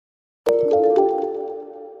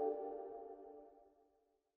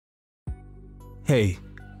Hey,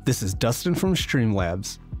 this is Dustin from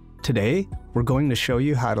Streamlabs. Today, we're going to show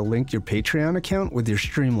you how to link your Patreon account with your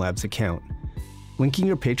Streamlabs account. Linking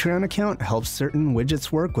your Patreon account helps certain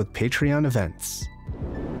widgets work with Patreon events.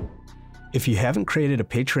 If you haven't created a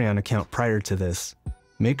Patreon account prior to this,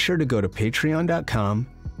 make sure to go to patreon.com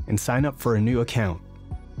and sign up for a new account.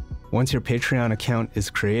 Once your Patreon account is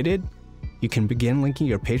created, you can begin linking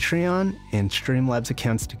your Patreon and Streamlabs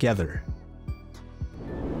accounts together.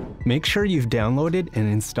 Make sure you've downloaded and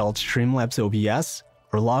installed Streamlabs OBS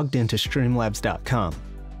or logged into streamlabs.com.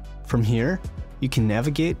 From here, you can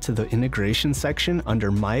navigate to the integration section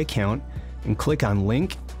under My Account and click on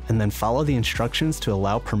Link, and then follow the instructions to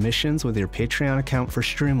allow permissions with your Patreon account for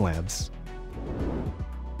Streamlabs.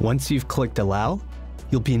 Once you've clicked Allow,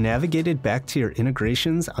 you'll be navigated back to your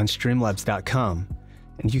integrations on streamlabs.com,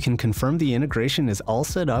 and you can confirm the integration is all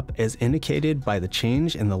set up as indicated by the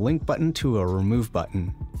change in the Link button to a Remove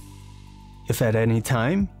button. If at any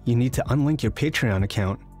time you need to unlink your Patreon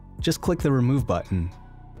account, just click the Remove button.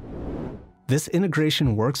 This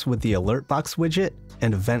integration works with the Alert Box widget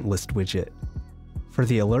and Event List widget. For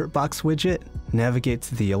the Alert Box widget, navigate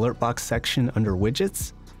to the Alert Box section under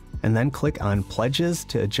Widgets, and then click on Pledges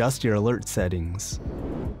to adjust your alert settings.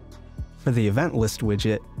 For the Event List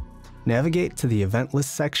widget, navigate to the Event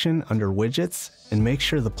List section under Widgets and make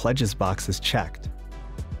sure the Pledges box is checked.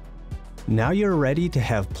 Now you're ready to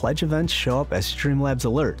have pledge events show up as Streamlabs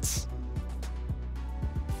alerts.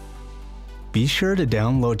 Be sure to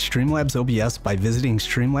download Streamlabs OBS by visiting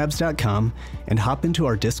streamlabs.com and hop into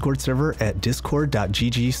our Discord server at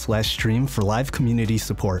discord.gg/stream for live community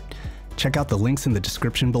support. Check out the links in the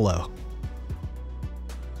description below.